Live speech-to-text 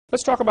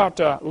Let's talk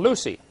about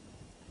Lucy,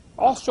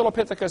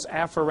 Australopithecus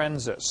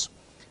afarensis.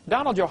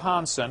 Donald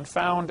Johanson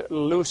found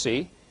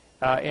Lucy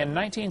in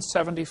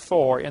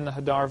 1974 in the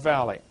Hadar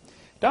Valley.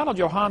 Donald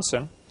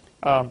Johanson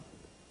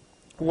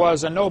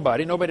was a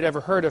nobody. Nobody had ever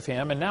heard of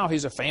him, and now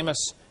he's a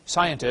famous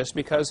scientist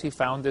because he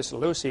found this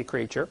Lucy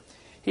creature.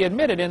 He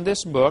admitted in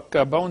this book,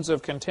 Bones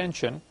of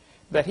Contention,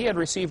 that he had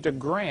received a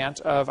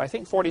grant of, I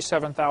think,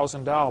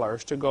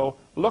 $47,000 to go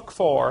look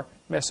for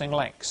missing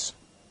links.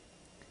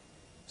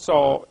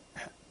 So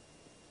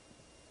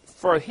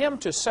for him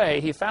to say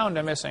he found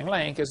a missing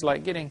link is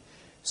like getting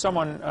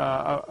someone,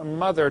 a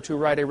mother, to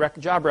write a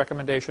job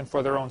recommendation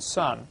for their own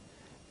son.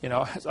 You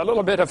know, it's a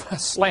little bit of a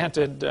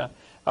slanted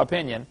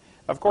opinion.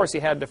 Of course, he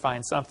had to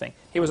find something.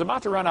 He was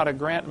about to run out of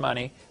grant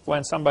money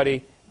when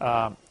somebody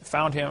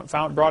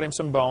brought him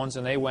some bones,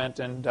 and they went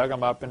and dug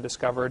them up and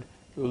discovered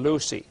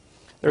Lucy.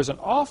 There's an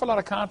awful lot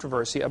of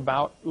controversy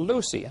about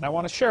Lucy, and I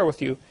want to share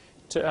with you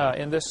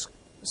in this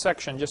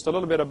section just a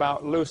little bit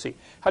about Lucy.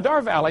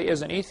 Hadar Valley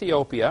is in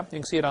Ethiopia. You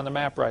can see it on the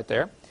map right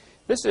there.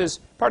 This is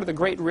part of the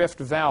Great Rift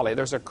Valley.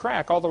 There's a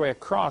crack all the way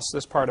across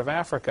this part of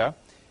Africa,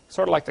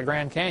 sort of like the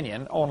Grand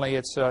Canyon, only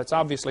it's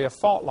obviously a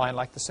fault line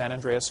like the San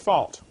Andreas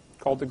Fault,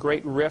 called the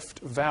Great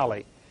Rift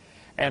Valley.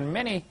 And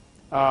many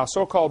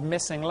so-called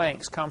missing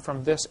links come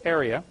from this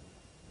area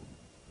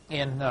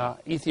in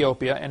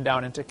Ethiopia and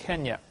down into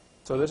Kenya.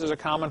 So this is a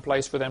common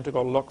place for them to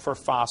go look for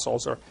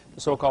fossils or the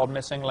so-called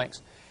missing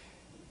links.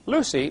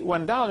 Lucy,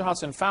 when Donald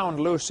Johanson found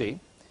Lucy,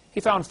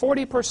 he found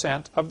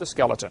 40% of the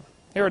skeleton.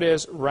 Here it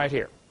is right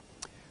here.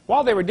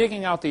 While they were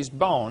digging out these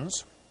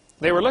bones,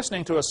 they were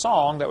listening to a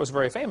song that was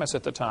very famous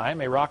at the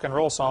time, a rock and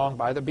roll song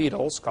by the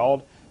Beatles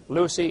called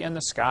Lucy in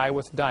the Sky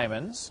with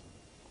Diamonds,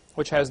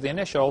 which has the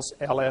initials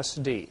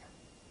LSD,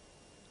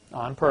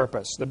 on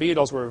purpose. The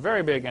Beatles were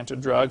very big into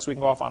drugs. We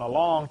can go off on a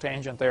long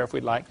tangent there if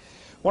we'd like.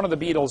 One of the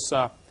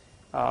Beatles'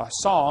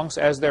 songs,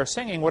 as they're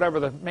singing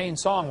whatever the main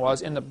song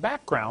was, in the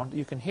background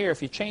you can hear,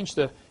 if you change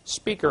the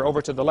speaker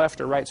over to the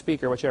left or right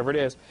speaker, whichever it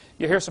is,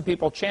 you hear some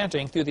people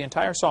chanting through the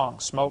entire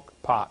song, smoke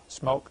pot,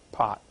 smoke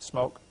pot,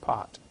 smoke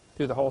pot,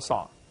 through the whole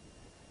song,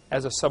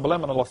 as a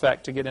subliminal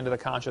effect to get into the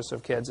conscience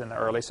of kids in the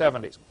early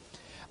 70s.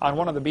 On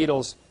one of the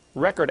Beatles'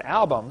 record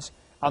albums,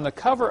 on the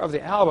cover of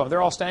the album,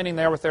 they're all standing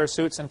there with their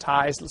suits and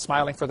ties,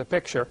 smiling for the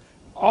picture.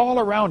 All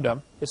around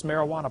them is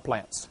marijuana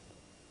plants.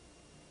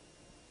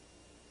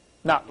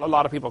 Not a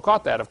lot of people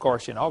caught that, of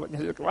course, you know,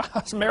 but wow,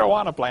 it's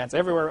marijuana plants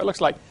everywhere. It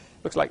looks like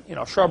you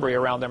know, shrubbery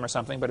around them or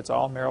something, but it's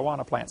all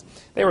marijuana plants.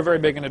 They were very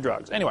big into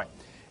drugs. Anyway,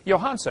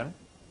 Johanson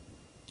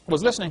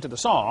was listening to the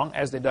song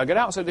as they dug it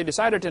out, so they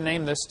decided to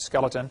name this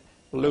skeleton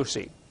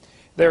Lucy.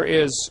 There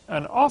is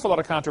an awful lot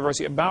of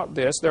controversy about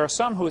this. There are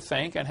some who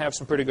think, and have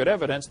some pretty good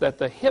evidence, that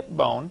the hip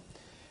bone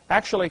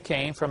actually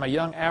came from a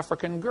young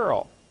African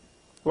girl.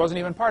 It wasn't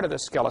even part of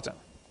this skeleton.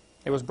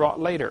 It was brought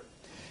later.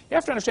 You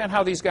have to understand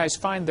how these guys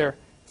find their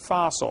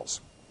fossils.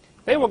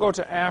 They will go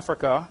to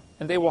Africa,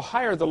 and they will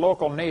hire the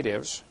local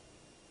natives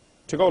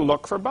to go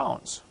look for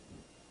bones.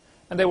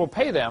 And they will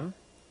pay them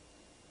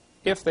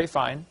if they're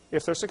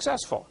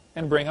successful,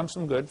 and bring them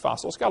some good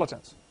fossil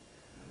skeletons.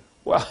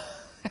 Well,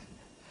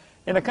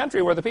 in a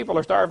country where the people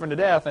are starving to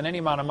death and any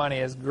amount of money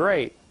is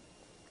great,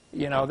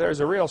 you know, there's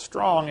a real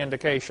strong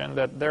indication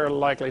that they're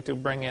likely to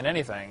bring in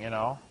anything, you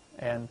know,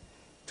 and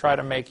try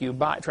to get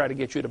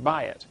you to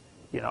buy it,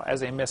 you know,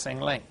 as a missing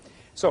link.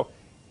 So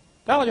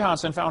Donald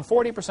Johanson found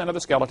 40% of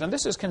the skeleton.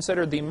 This is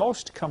considered the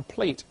most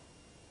complete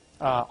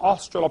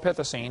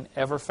Australopithecine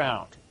ever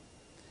found.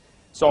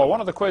 So one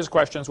of the quiz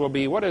questions will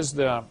be, what is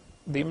the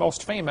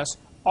most famous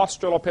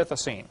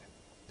Australopithecine?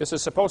 This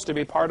is supposed to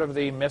be part of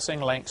the missing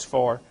links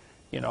for,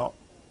 you know,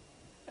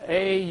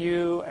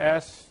 A-U-S-T-R,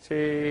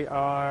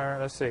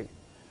 let's see,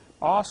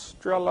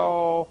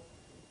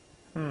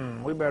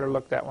 we better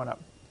look that one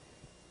up.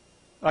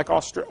 Like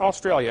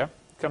Australia,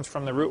 comes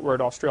from the root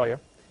word Australia.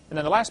 And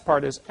then the last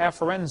part is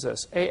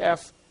afarensis,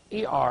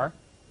 A-F-E-R-E-N-S-I-S,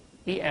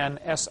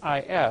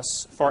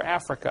 for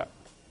Africa.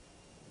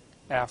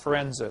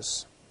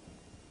 Afarensis.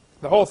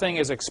 The whole thing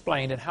is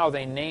explained in how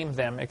they name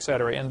them,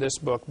 etc., in this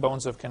book,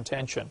 Bones of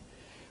Contention,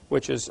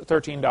 which is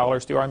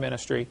 $13 through our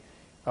ministry,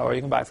 or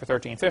you can buy it for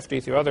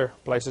 $13.50 through other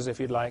places if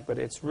you'd like, but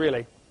it's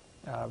really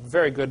a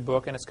very good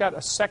book, and it's got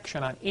a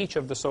section on each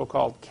of the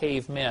so-called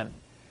cavemen.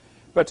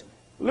 But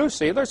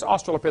Lucy, there's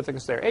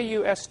Australopithecus there,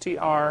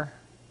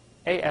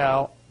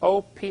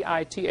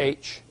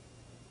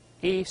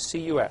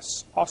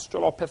 A-U-S-T-R-A-L-O-P-I-T-H-E-C-U-S,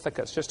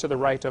 Australopithecus, just to the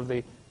right of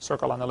the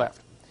circle on the left.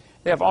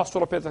 They have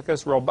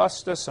Australopithecus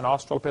robustus and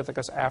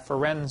Australopithecus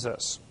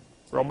afarensis.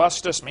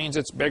 Robustus means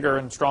it's bigger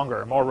and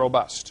stronger, more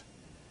robust,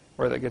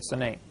 where that gets the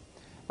name.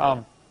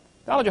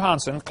 Donald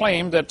Johanson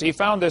claimed that he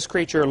found this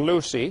creature,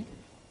 Lucy,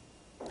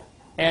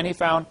 and he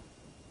found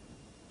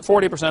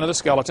 40% of the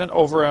skeleton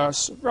over a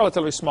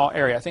relatively small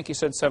area. I think he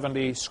said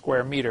 70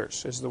 square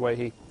meters is the way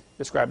he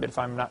described it. If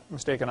I'm not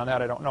mistaken on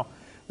that, I don't know.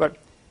 But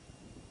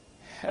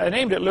I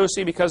named it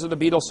Lucy because of the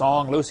Beatles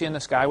song, Lucy in the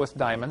Sky with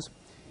Diamonds.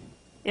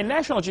 In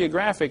National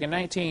Geographic in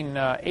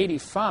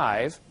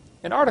 1985,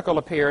 an article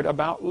appeared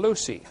about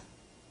Lucy.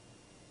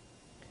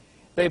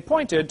 they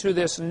pointed to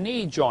this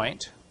knee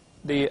joint,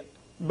 the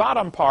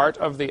bottom part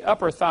of the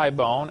upper thigh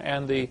bone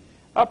and the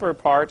upper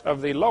part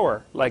of the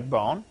lower leg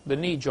bone, the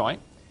knee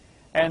joint,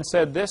 and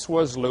said this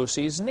was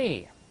Lucy's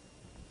knee.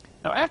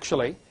 Now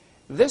actually,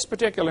 this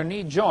particular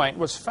knee joint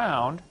was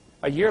found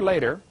a year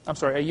earlier.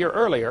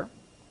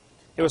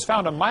 It was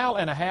found 1.5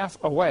 miles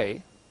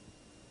away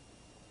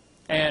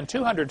and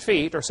 200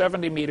 feet or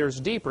 70 meters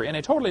deeper in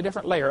a totally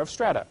different layer of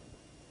strata.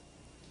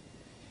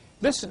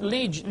 This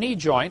knee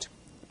joint,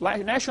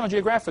 National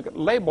Geographic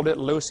labeled it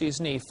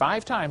Lucy's knee.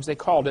 5 times they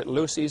called it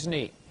Lucy's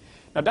knee.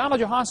 Now Donald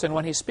Johanson,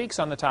 when he speaks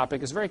on the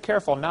topic, is very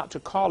careful not to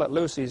call it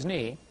Lucy's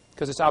knee,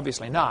 because it's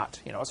obviously not.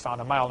 You know, it's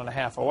found 1.5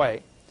 miles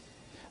away.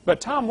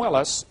 But Tom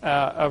Willis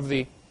of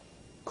the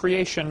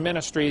Creation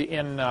Ministry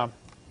in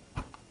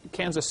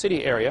Kansas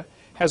City area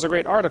has a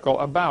great article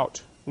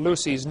about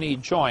Lucy's knee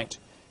joint,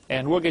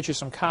 and we'll get you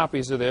some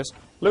copies of this.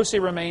 Lucy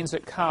remains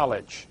at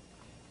college.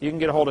 You can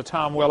get a hold of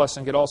Tom Willis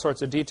and get all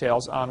sorts of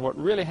details on what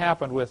really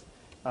happened with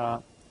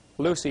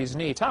Lucy's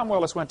knee. Tom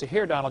Willis went to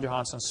hear Donald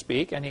Johanson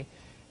speak, and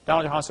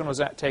Donald Johanson was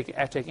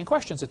taking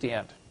questions at the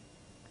end.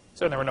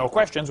 So there were no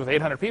questions with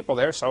 800 people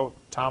there, so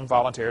Tom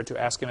volunteered to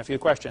ask him a few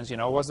questions. You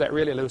know, was that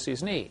really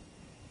Lucy's knee?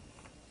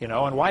 You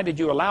know, and why did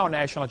you allow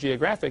National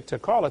Geographic to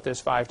call it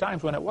this 5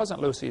 times when it wasn't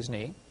Lucy's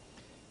knee?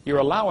 You're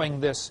allowing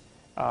this,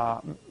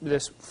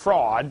 this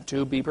fraud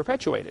to be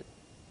perpetuated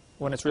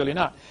when it's really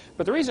not.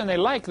 But the reason they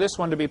like this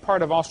one to be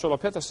part of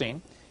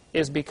Australopithecine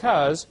is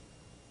because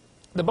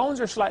the bones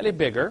are slightly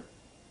bigger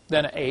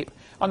than an ape.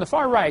 On the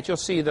far right, you'll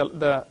see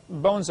the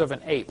bones of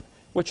an ape,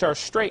 which are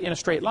straight in a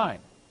straight line.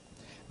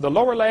 The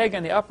lower leg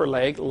and the upper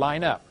leg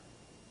line up.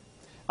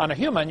 On a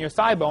human, your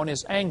thigh bone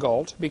is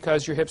angled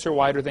because your hips are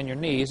wider than your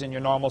knees in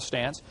your normal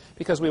stance,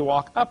 because we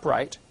walk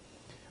upright.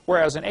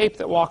 Whereas an ape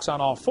that walks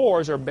on all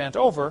fours or bent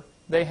over,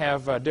 they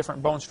have a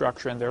different bone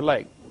structure in their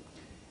leg.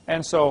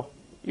 And so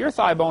your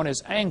thigh bone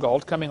is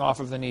angled coming off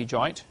of the knee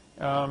joint.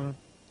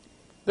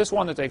 This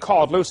one that they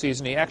called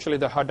Lucy's knee, actually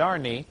the Hadar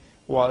knee,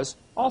 was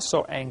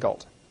also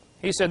angled.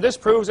 He said this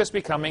proves it's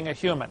becoming a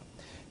human.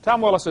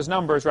 Tom Willis's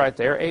number is right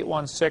there,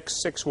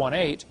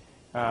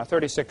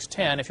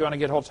 816-618-3610. If you want to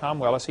get hold of Tom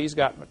Willis, he's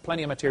got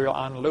plenty of material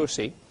on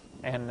Lucy,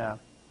 and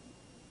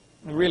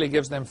really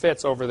gives them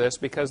fits over this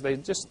because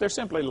they're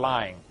simply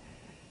lying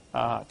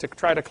to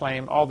try to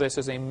claim all this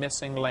is a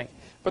missing link.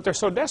 But they're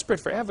so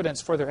desperate for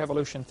evidence for their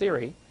evolution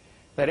theory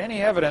that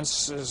any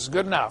evidence is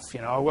good enough.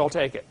 You know, we'll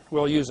take it,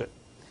 we'll use it.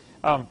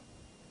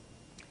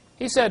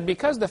 He said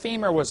because the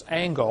femur was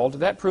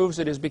angled, that proves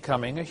it is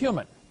becoming a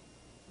human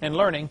and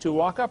learning to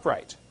walk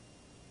upright.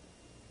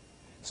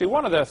 See,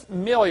 one of the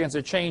millions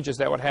of changes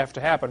that would have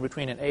to happen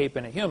between an ape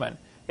and a human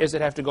is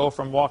it'd have to go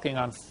from walking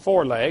on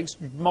 4 legs,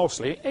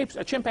 mostly.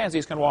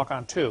 Chimpanzees can walk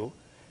on 2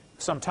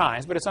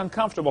 sometimes, but it's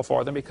uncomfortable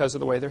for them because of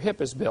the way their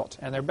hip is built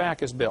and their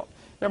back is built.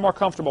 They're more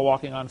comfortable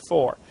walking on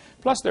 4.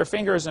 Plus, their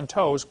fingers and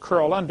toes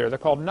curl under. They're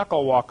called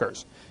knuckle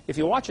walkers. If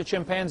you watch a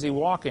chimpanzee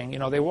walking, you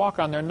know, they walk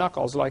on their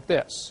knuckles like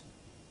this.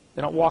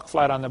 They don't walk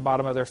flat on the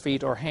bottom of their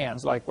feet or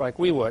hands like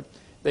we would.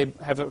 They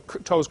have their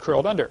toes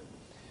curled under.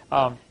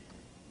 The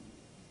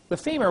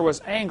femur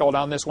was angled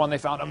on this one they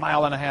found 1.5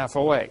 miles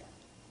away,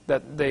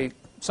 that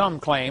some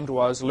claimed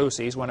was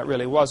Lucy's when it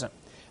really wasn't.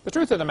 The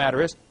truth of the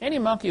matter is, any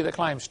monkey that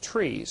climbs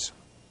trees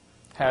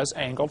has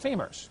angled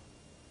femurs.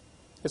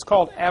 It's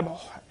called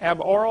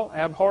abhoral,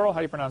 how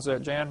do you pronounce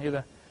that, Jan? You're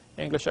the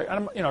English,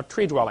 you know,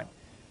 tree dwelling.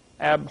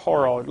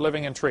 Abhoral,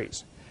 living in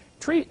trees.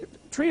 Tree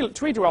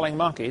dwelling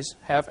monkeys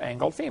have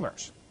angled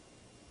femurs.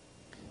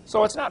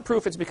 So it's not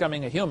proof it's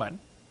becoming a human.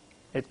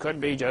 It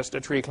could be just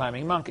a tree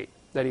climbing monkey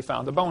that he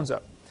found the bones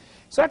of.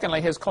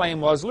 Secondly, his claim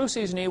was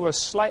Lucy's knee was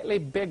slightly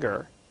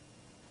bigger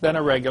than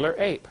a regular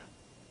ape.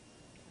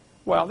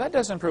 Well, that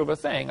doesn't prove a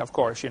thing, of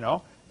course, you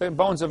know. The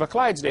bones of a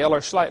Clydesdale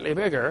are slightly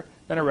bigger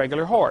than a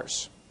regular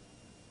horse.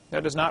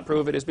 That does not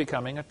prove it is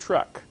becoming a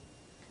truck.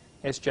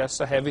 It's just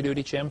a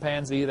heavy-duty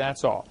chimpanzee,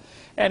 that's all.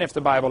 And if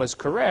the Bible is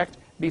correct,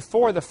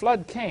 before the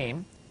flood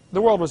came,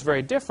 the world was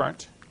very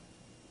different.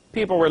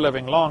 People were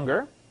living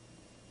longer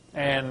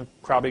and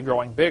probably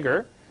growing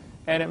bigger,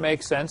 and it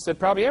makes sense that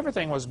probably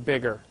everything was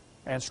bigger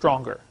and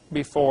stronger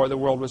before the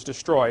world was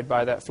destroyed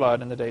by that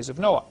flood in the days of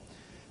Noah.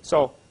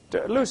 So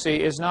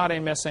Lucy is not a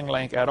missing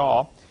link at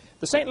all.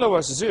 The St.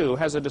 Louis Zoo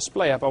has a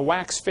display up, a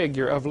wax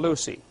figure of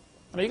Lucy.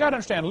 Now, you got to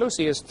understand,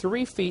 Lucy is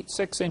 3 feet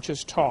 6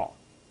 inches tall.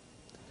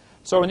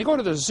 So when you go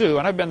to the zoo,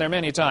 and I've been there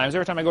many times,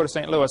 every time I go to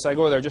St. Louis, I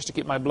go there just to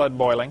keep my blood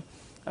boiling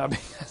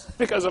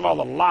because of all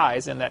the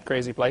lies in that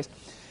crazy place,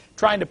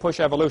 trying to push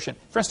evolution.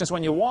 For instance,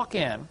 when you walk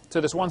in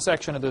to this one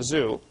section of the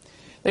zoo,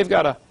 they've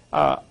got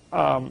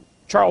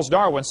Charles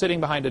Darwin sitting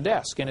behind a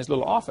desk in his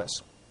little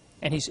office.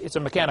 And it's a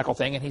mechanical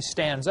thing, and he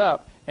stands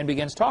up and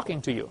begins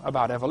talking to you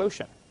about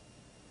evolution.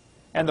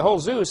 And the whole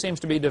zoo seems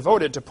to be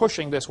devoted to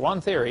pushing this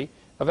one theory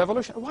of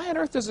evolution. Why on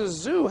earth does a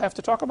zoo have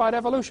to talk about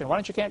evolution?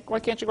 Why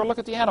can't you go look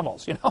at the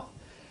animals, you know?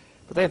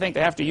 But they think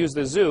they have to use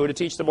the zoo to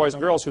teach the boys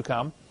and girls who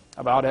come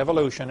about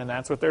evolution, and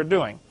that's what they're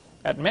doing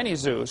at many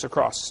zoos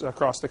across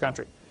the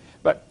country.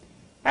 But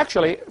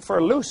Actually,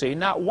 for Lucy,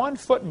 not one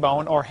foot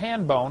bone or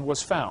hand bone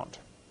was found.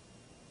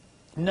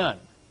 None.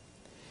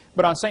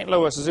 But on St.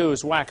 Louis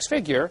Zoo's wax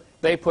figure,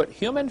 they put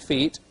human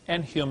feet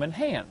and human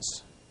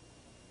hands.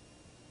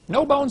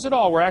 No bones at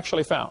all were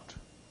actually found.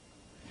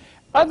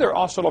 Other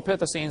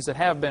Australopithecines that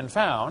have been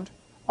found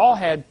all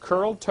had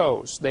curled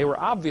toes. They were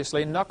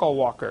obviously knuckle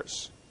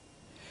walkers.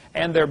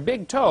 And their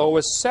big toe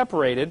was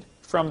separated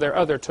from their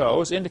other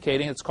toes,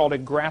 indicating it's called a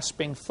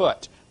grasping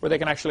foot, where they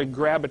can actually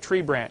grab a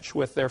tree branch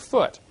with their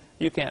foot.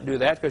 You can't do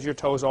that because your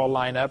toes all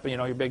line up, and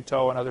your big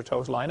toe and other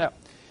toes line up.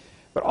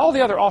 But all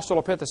the other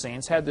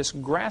Australopithecines had this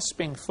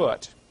grasping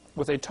foot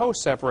with a toe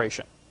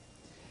separation.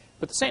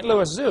 But the St.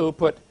 Louis Zoo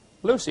put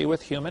Lucy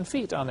with human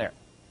feet on there.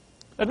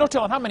 There's no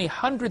telling how many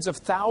hundreds of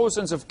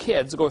thousands of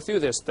kids go through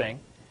this thing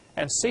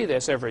and see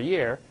this every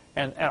year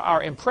and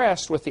are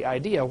impressed with the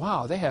idea,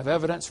 wow, they have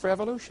evidence for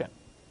evolution.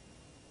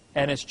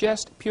 And it's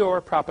just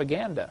pure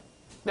propaganda.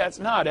 That's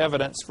not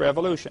evidence for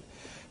evolution.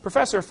 A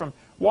professor from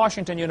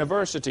Washington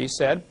University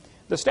said,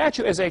 the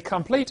statue is a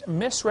complete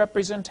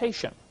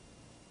misrepresentation.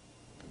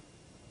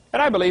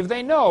 And I believe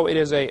they know it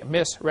is a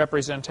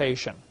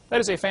misrepresentation.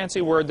 That is a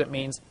fancy word that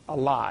means a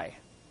lie.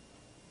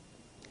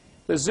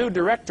 The zoo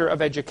director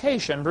of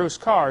education, Bruce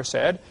Carr,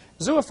 said,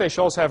 zoo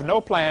officials have no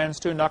plans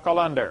to knuckle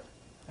under.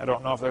 I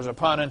don't know if there's a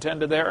pun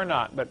intended there or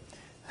not, but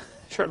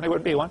certainly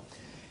would be one.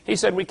 He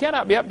said, we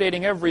cannot be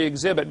updating every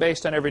exhibit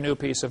based on every new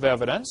piece of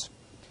evidence.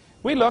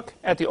 We look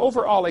at the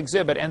overall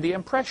exhibit and the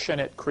impression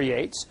it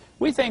creates.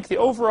 We think the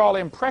overall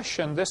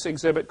impression this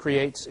exhibit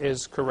creates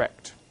is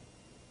correct.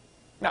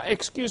 Now,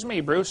 excuse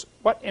me, Bruce,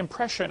 what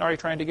impression are you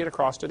trying to get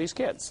across to these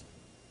kids?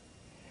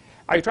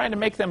 Are you trying to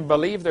make them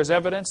believe there's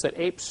evidence that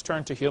apes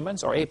turn to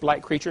humans or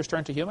ape-like creatures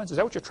turn to humans? Is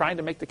that what you're trying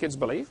to make the kids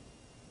believe?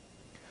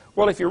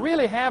 Well, if you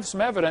really have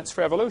some evidence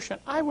for evolution,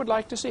 I would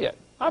like to see it.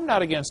 I'm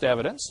not against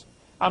evidence.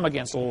 I'm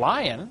against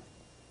lying.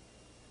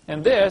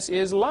 And this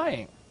is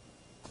lying.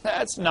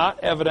 That's not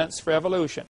evidence for evolution.